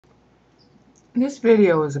This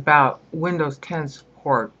video is about Windows 10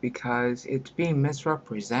 support because it's being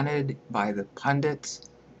misrepresented by the pundits,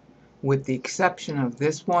 with the exception of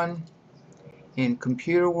this one in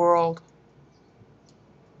Computer World.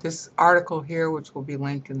 This article here, which will be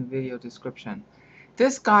linked in the video description.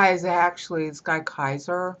 This guy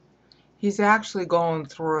Kaiser, he's actually going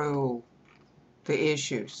through the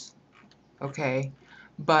issues, okay?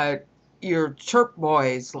 But your chirp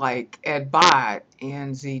boys like Ed Bot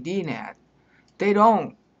and ZDNet, they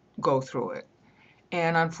don't go through it.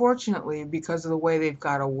 And unfortunately, because of the way they've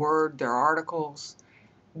got to word their articles,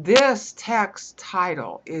 this text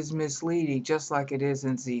title is misleading, just like it is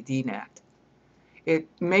in ZDNet. It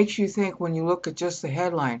makes you think when you look at just the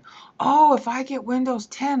headline, oh, if I get Windows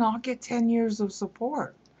 10, I'll get 10 years of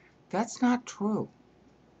support. That's not true.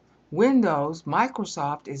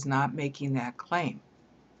 Microsoft is not making that claim.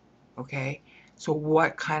 Okay? So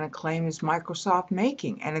what kind of claim is Microsoft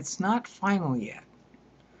making? And it's not final yet.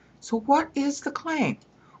 So what is the claim?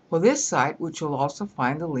 Well, this site, which you'll also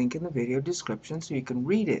find the link in the video description so you can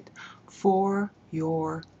read it for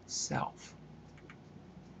yourself,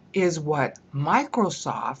 is what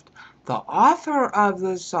Microsoft, the author of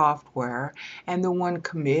the software and the one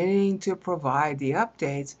committing to provide the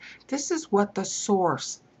updates, this is what the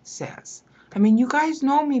source says. I mean, you guys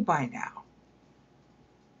know me by now.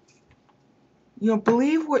 You know,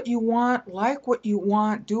 believe what you want, like what you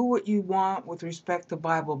want, do what you want with respect to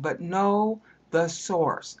Bible, but know the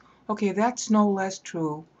source. Okay, that's no less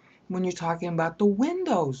true when you're talking about the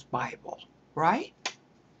Windows Bible, right?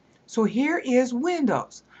 So here is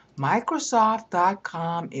Windows.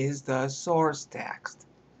 Microsoft.com is the source text.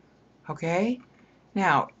 Okay?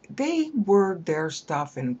 Now, they word their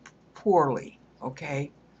stuff in poorly, okay?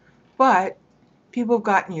 But people have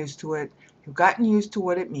gotten used to it. You've gotten used to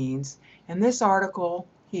what it means. And this article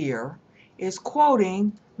here is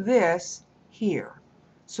quoting this here.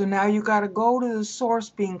 So now you got to go to the source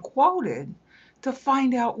being quoted to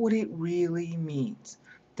find out what it really means.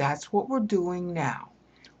 That's what we're doing now.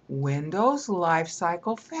 Windows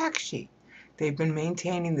Lifecycle Fact Sheet. They've been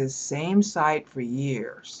maintaining the same site for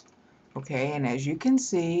years. Okay, and as you can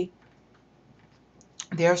see,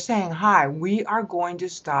 they're saying, hi, we are going to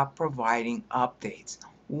stop providing updates.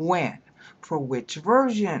 When? For which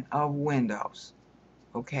version of Windows?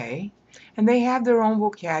 Okay, and they have their own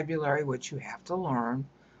vocabulary, which you have to learn.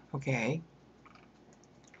 Okay,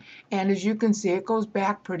 and as you can see, it goes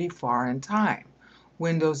back pretty far in time.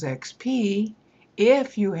 Windows XP,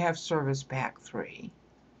 if you have Service Pack 3,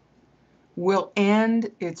 will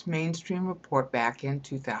end its mainstream report back in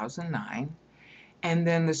 2009. And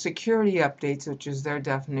then the security updates, which is their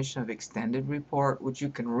definition of extended report, which you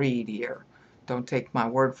can read here. Don't take my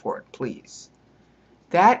word for it, please.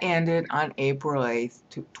 That ended on April 8th,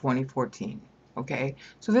 2014. Okay,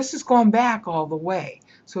 so this is going back all the way.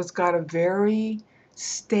 So it's got a very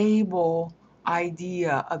stable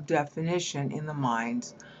idea of definition in the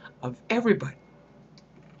minds of everybody.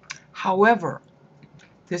 However,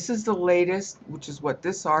 this is the latest, which is what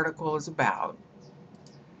this article is about.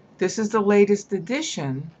 This is the latest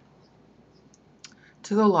addition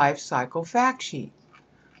to the Lifecycle Fact Sheet,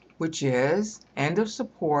 which is end of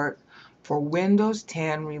support for Windows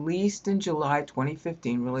 10 released in July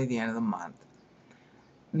 2015, really the end of the month.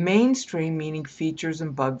 Mainstream, meaning features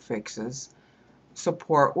and bug fixes,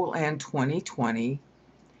 support will end 2020,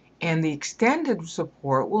 and the extended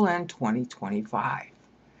support will end 2025.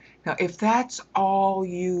 Now, if that's all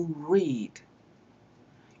you read,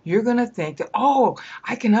 you're going to think that, oh,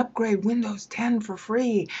 I can upgrade Windows 10 for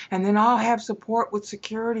free, and then I'll have support with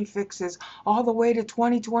security fixes all the way to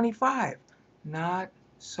 2025. Not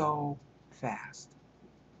so fast.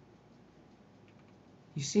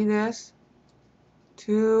 You see this?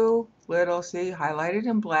 Too little, see, highlighted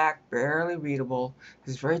in black, barely readable.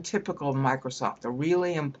 This is very typical of Microsoft. The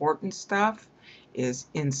really important stuff is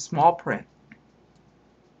in small print.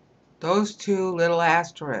 Those two little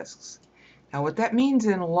asterisks. Now what that means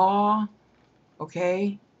in law,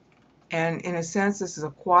 okay, and in a sense this is a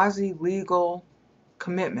quasi-legal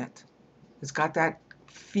commitment. It's got that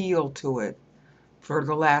feel to it for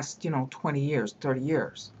the last, 20 years, 30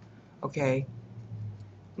 years, okay?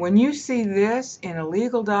 When you see this in a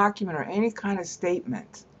legal document or any kind of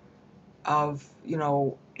statement of,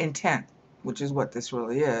 intent, which is what this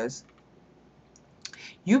really is,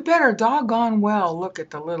 you better doggone well look at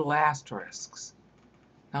the little asterisks.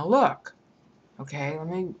 Now look, okay, let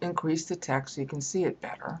me increase the text so you can see it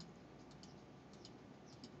better.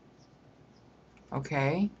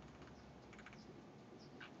 Okay,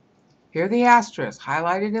 here are the asterisks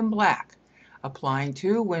highlighted in black, applying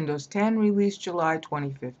to Windows 10 release July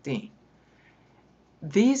 2015.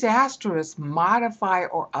 These asterisks modify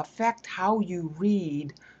or affect how you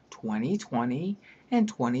read 2020 and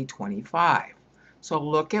 2025. So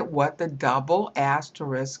look at what the double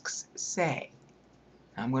asterisks say.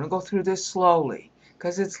 I'm going to go through this slowly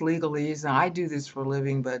because it's legalese and I do this for a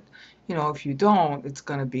living, but if you don't, it's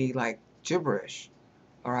going to be like gibberish.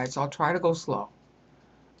 All right, so I'll try to go slow.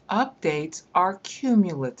 Updates are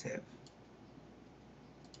cumulative.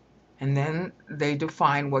 And then they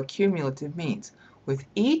define what cumulative means. With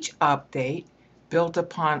each update built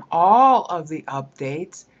upon all of the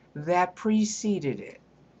updates that preceded it.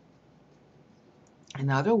 In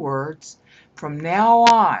other words, from now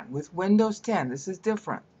on with Windows 10, this is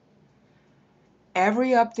different. Every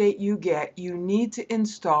update you get, you need to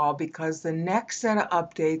install because the next set of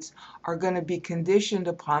updates are going to be conditioned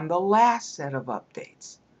upon the last set of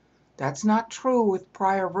updates. That's not true with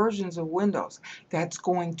prior versions of Windows. That's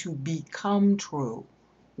going to become true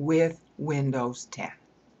with Windows 10.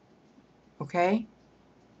 Okay?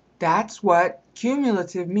 That's what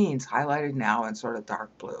cumulative means, highlighted now in sort of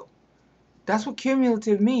dark blue. That's what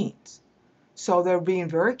cumulative means. So they're being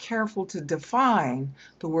very careful to define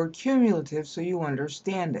the word cumulative so you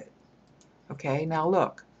understand it. Okay, now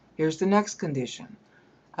look, here's the next condition.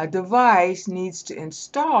 A device needs to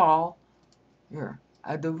install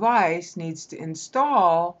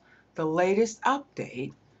the latest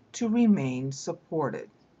update to remain supported.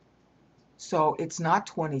 So it's not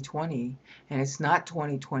 2020 and it's not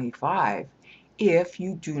 2025 if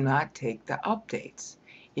you do not take the updates.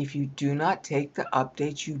 If you do not take the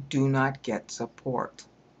updates, you do not get support.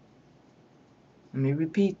 Let me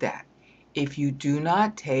repeat that. If you do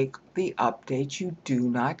not take the updates, you do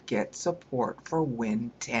not get support for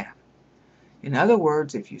Win 10. In other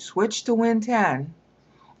words, if you switch to Win 10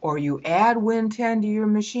 or you add Win 10 to your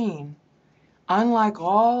machine, unlike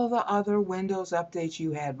all the other Windows updates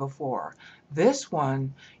you had before, this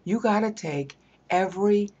one, you got to take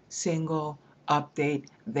every single update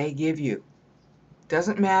they give you.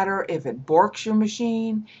 Doesn't matter if it borks your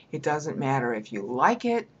machine, it doesn't matter if you like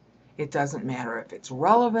it, it doesn't matter if it's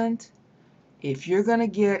relevant. If you're going to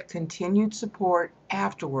get continued support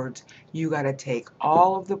afterwards, you got to take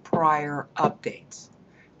all of the prior updates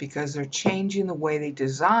because they're changing the way they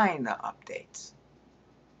design the updates.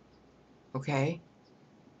 Okay?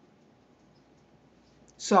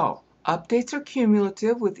 So, updates are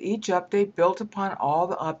cumulative with each update built upon all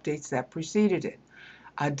the updates that preceded it.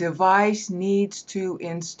 A device needs to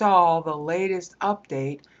install the latest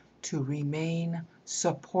update to remain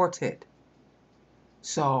supported.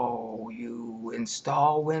 So you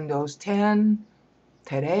install Windows 10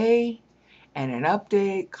 today and an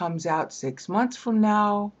update comes out 6 months from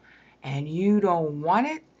now and you don't want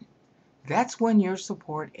it, that's when your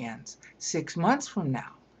support ends. 6 months from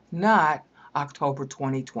now, not October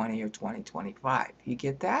 2020 or 2025. You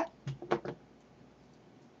get that?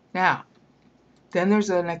 Now, then there's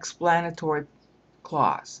an explanatory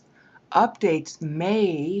clause. Updates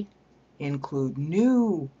may include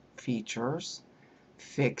new features,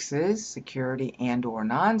 fixes, security and/or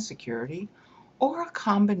non-security, or a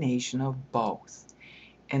combination of both.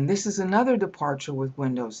 And this is another departure with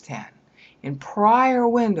Windows 10. In prior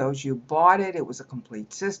Windows, you bought it, it was a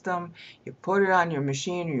complete system, you put it on your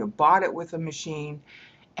machine or you bought it with a machine,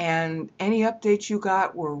 and any updates you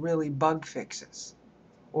got were really bug fixes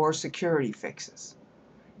or security fixes.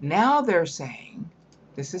 Now they're saying,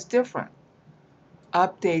 this is different.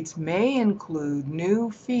 Updates may include new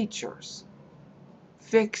features,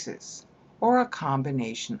 fixes, or a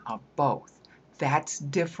combination of both. That's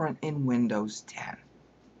different in Windows 10.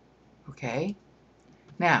 Okay?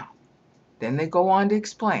 Now, then they go on to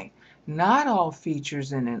explain, not all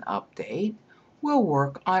features in an update will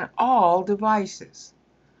work on all devices.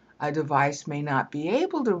 A device may not be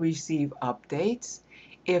able to receive updates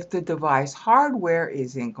if the device hardware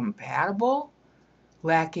is incompatible,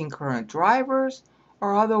 lacking current drivers,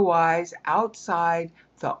 or otherwise outside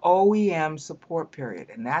the OEM support period.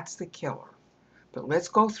 And that's the killer. But let's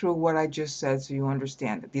go through what I just said so you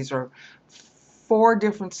understand it. These are 4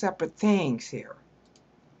 different separate things here.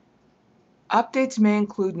 Updates may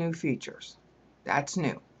include new features. That's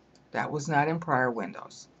new. That was not in prior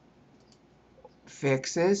Windows.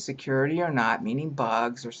 Fixes, security or not, meaning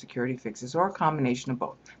bugs or security fixes, or a combination of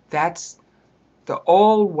both. That's the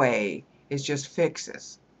old way, is just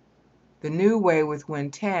fixes. The new way with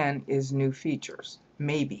Win 10 is new features,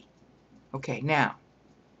 maybe. Okay, now,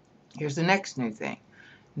 here's the next new thing.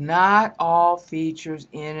 Not all features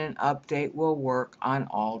in an update will work on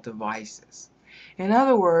all devices. In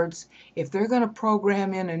other words, if they're going to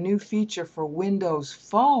program in a new feature for Windows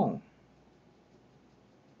Phone,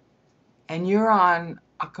 and you're on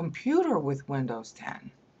a computer with Windows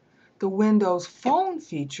 10. The Windows Phone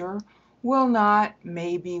feature will not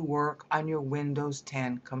maybe work on your Windows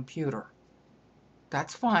 10 computer.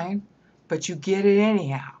 That's fine, but you get it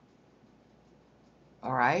anyhow.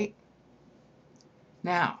 All right?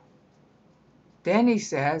 Now, then he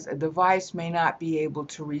says a device may not be able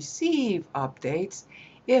to receive updates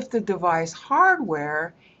if the device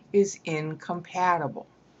hardware is incompatible,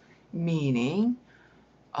 meaning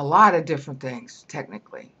a lot of different things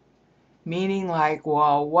technically. Meaning like,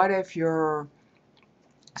 well, what if your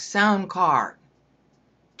sound card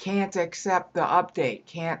can't accept the update,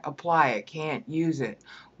 can't apply it, can't use it?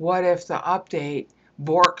 What if the update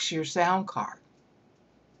borks your sound card?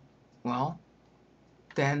 Well,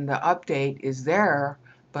 then the update is there,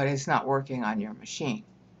 but it's not working on your machine.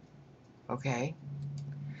 Okay?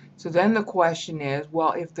 So then the question is,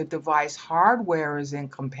 well, if the device hardware is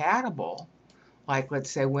incompatible, like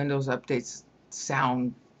let's say Windows updates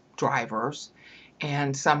sound drivers,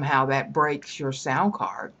 and somehow that breaks your sound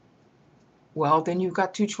card, well, then you've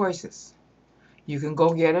got two choices. You can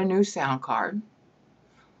go get a new sound card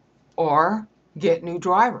or get new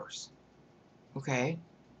drivers. Okay?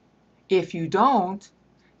 If you don't,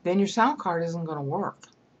 then your sound card isn't going to work.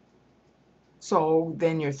 So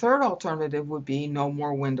then your third alternative would be no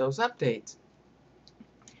more Windows updates.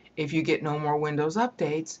 If you get no more Windows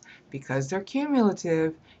updates, because they're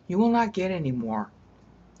cumulative, you will not get any more.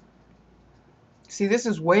 See, this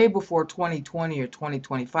is way before 2020 or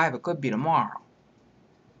 2025. It could be tomorrow.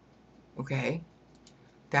 Okay?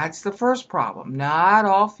 That's the first problem. Not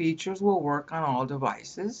all features will work on all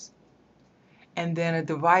devices. And then a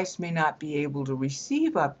device may not be able to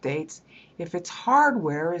receive updates if its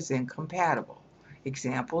hardware is incompatible.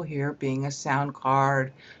 Example here being a sound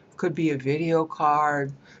card, could be a video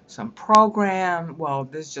card, some program. Well,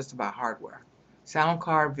 this is just about hardware. Sound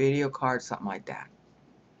card, video card, something like that.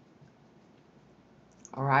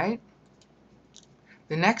 All right?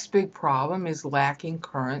 The next big problem is lacking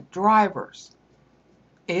current drivers.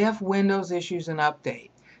 If Windows issues an update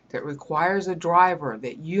that requires a driver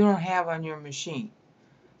that you don't have on your machine,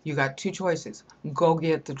 you got two choices. Go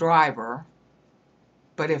get the driver,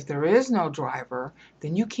 but if there is no driver,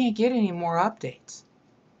 then you can't get any more updates.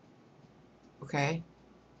 Okay?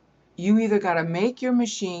 You either got to make your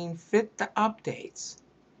machine fit the updates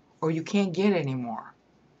or you can't get any more.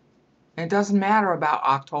 And it doesn't matter about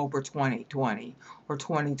October 2020 or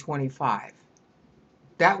 2025.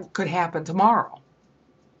 That could happen tomorrow.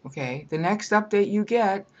 Okay? The next update you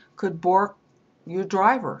get could bork your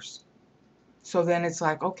drivers. So then it's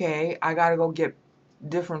like, okay, I got to go get a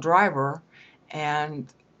different driver, and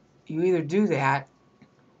you either do that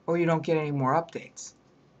or you don't get any more updates.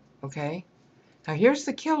 Okay? Now here's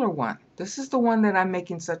the killer one. This is the one that I'm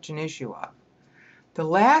making such an issue of. The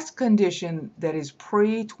last condition that is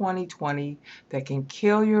pre-2020 that can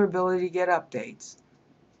kill your ability to get updates,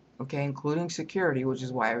 okay, including security, which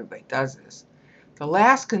is why everybody does this. The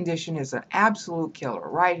last condition is an absolute killer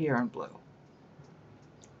right here in blue.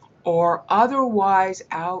 Or otherwise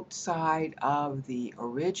outside of the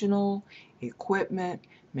original equipment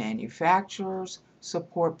manufacturer's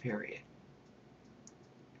support period.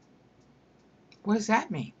 What does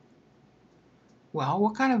that mean? Well,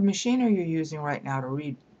 what kind of machine are you using right now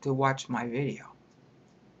to watch my video?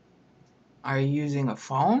 Are you using a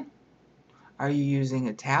phone? Are you using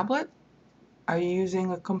a tablet? Are you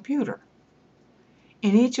using a computer?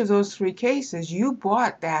 In each of those three cases, you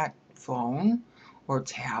bought that phone or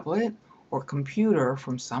tablet or computer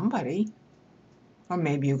from somebody, or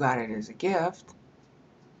maybe you got it as a gift.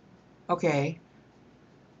 Okay,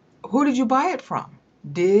 who did you buy it from?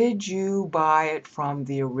 Did you buy it from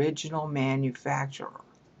the original manufacturer?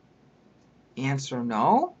 Answer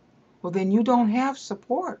no. Well, then you don't have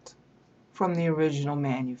support from the original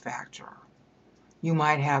manufacturer. You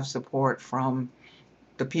might have support from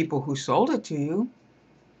the people who sold it to you,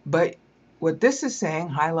 but what this is saying,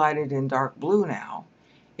 highlighted in dark blue now,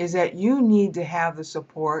 is that you need to have the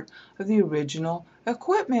support of the original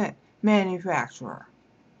equipment manufacturer.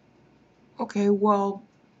 Okay, well,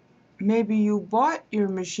 maybe you bought your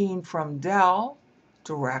machine from Dell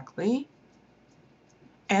directly,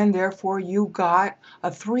 and therefore you got a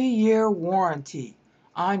 3-year warranty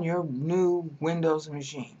on your new Windows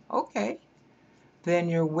machine. Okay, then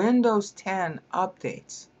your Windows 10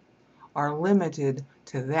 updates are limited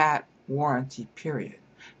to that warranty period,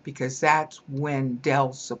 because that's when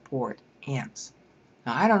Dell support ends.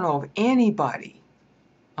 Now, I don't know of anybody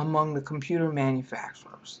among the computer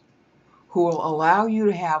manufacturers who will allow you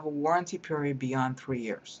to have a warranty period beyond 3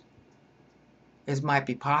 years. It might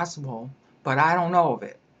be possible, but I don't know of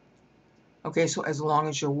it. Okay, so as long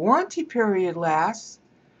as your warranty period lasts,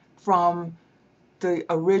 from the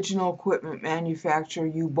original equipment manufacturer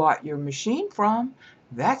you bought your machine from.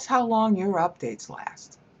 That's how long your updates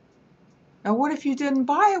last. Now, what if you didn't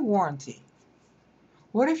buy a warranty?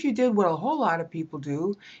 What if you did what a whole lot of people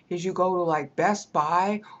do, is you go to like Best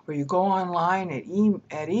Buy or you go online at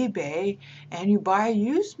eBay and you buy a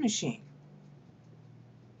used machine?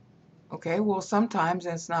 Okay, well, sometimes,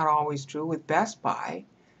 and it's not always true with Best Buy,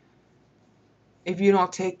 if you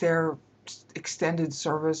don't take their extended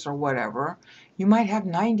service or whatever, you might have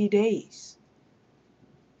 90 days.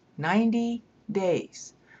 90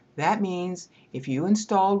 days. That means if you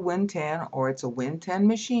installed Win 10 or it's a Win 10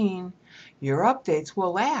 machine, your updates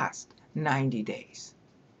will last 90 days.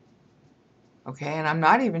 Okay, and I'm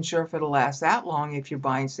not even sure if it'll last that long if you're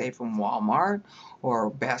buying, say, from Walmart or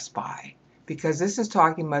Best Buy, because this is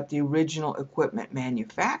talking about the original equipment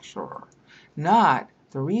manufacturer, not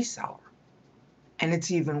the reseller. And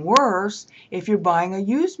it's even worse if you're buying a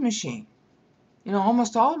used machine. You know,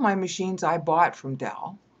 almost all of my machines I bought from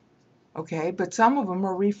Dell, okay, but some of them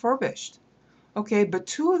are refurbished. Okay, but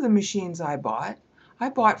 2 of the machines I bought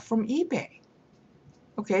from eBay.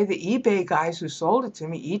 Okay, the eBay guys who sold it to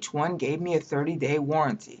me, each one gave me a 30-day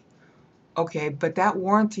warranty. Okay, but that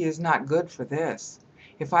warranty is not good for this.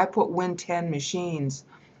 If I put Win 10 machines,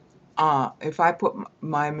 if I put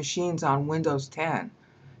my machines on Windows 10,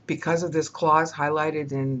 because of this clause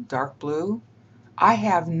highlighted in dark blue, I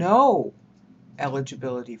have no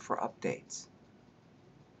eligibility for updates.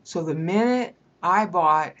 So the minute I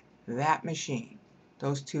bought that machine,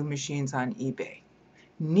 those 2 machines on eBay,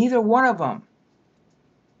 neither one of them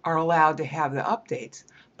are allowed to have the updates,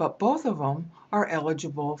 but both of them are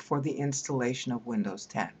eligible for the installation of Windows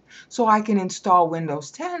 10. So I can install Windows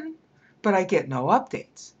 10, but I get no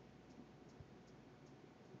updates.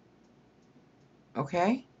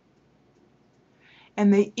 Okay?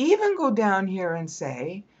 And they even go down here and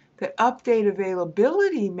say that update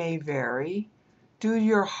availability may vary due to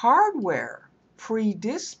your hardware free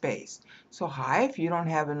disk space. So hi, if you don't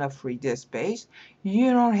have enough free disk space,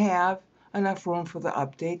 you don't have enough room for the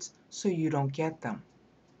updates, so you don't get them.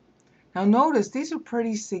 Now notice these are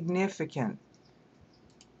pretty significant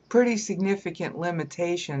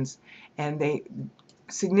limitations, and they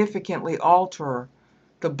significantly alter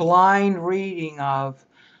the blind reading of,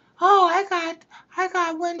 oh, I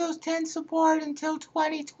got Windows 10 support until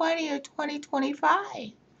 2020 or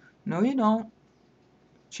 2025. No, you don't.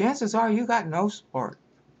 Chances are you got no support.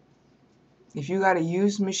 If you got a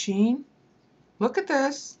used machine, look at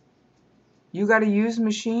this. You got a used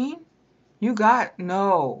machine, you got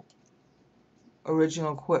no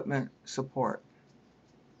original equipment support.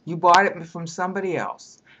 You bought it from somebody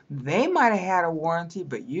else. They might have had a warranty,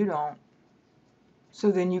 but you don't.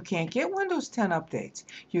 So then you can't get Windows 10 updates.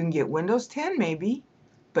 You can get Windows 10 maybe,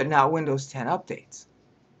 but not Windows 10 updates.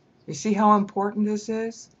 You see how important this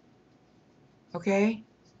is? Okay?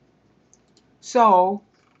 So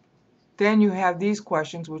then you have these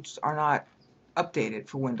questions which are not updated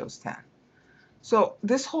for Windows 10. So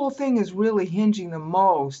this whole thing is really hinging the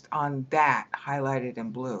most on that highlighted in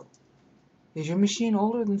blue. Is your machine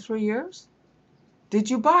older than 3 years? Did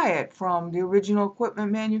you buy it from the original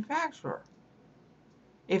equipment manufacturer?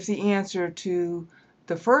 If the answer to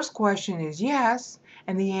the first question is yes,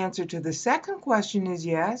 and the answer to the second question is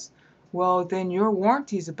yes, well, then your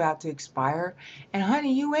warranty is about to expire, and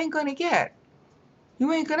honey, you ain't going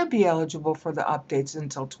to be eligible for the updates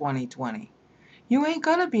until 2020. You ain't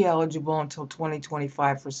going to be eligible until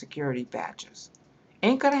 2025 for security patches.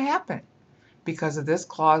 Ain't going to happen because of this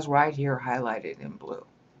clause right here highlighted in blue.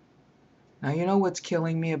 Now, you know what's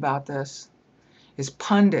killing me about this? Is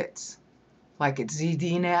pundits, like at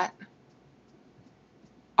ZDNet,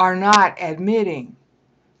 are not admitting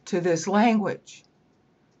to this language.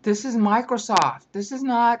 This is Microsoft. This is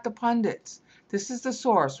not the pundits. This is the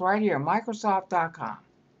source right here, Microsoft.com.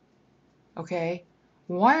 Okay?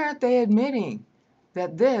 Why aren't they admitting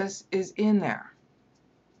that this is in there?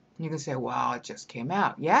 You can say, well, it just came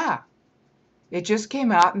out. Yeah, it just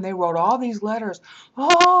came out, and they wrote all these letters.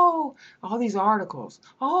 Oh, all these articles.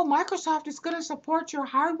 Oh, Microsoft is going to support your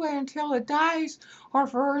hardware until it dies, or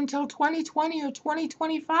for until 2020 or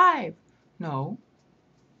 2025. No.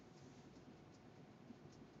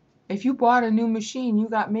 If you bought a new machine, you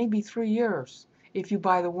got maybe 3 years if you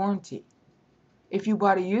buy the warranty. If you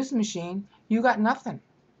bought a used machine, you got nothing.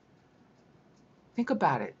 Think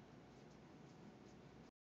about it.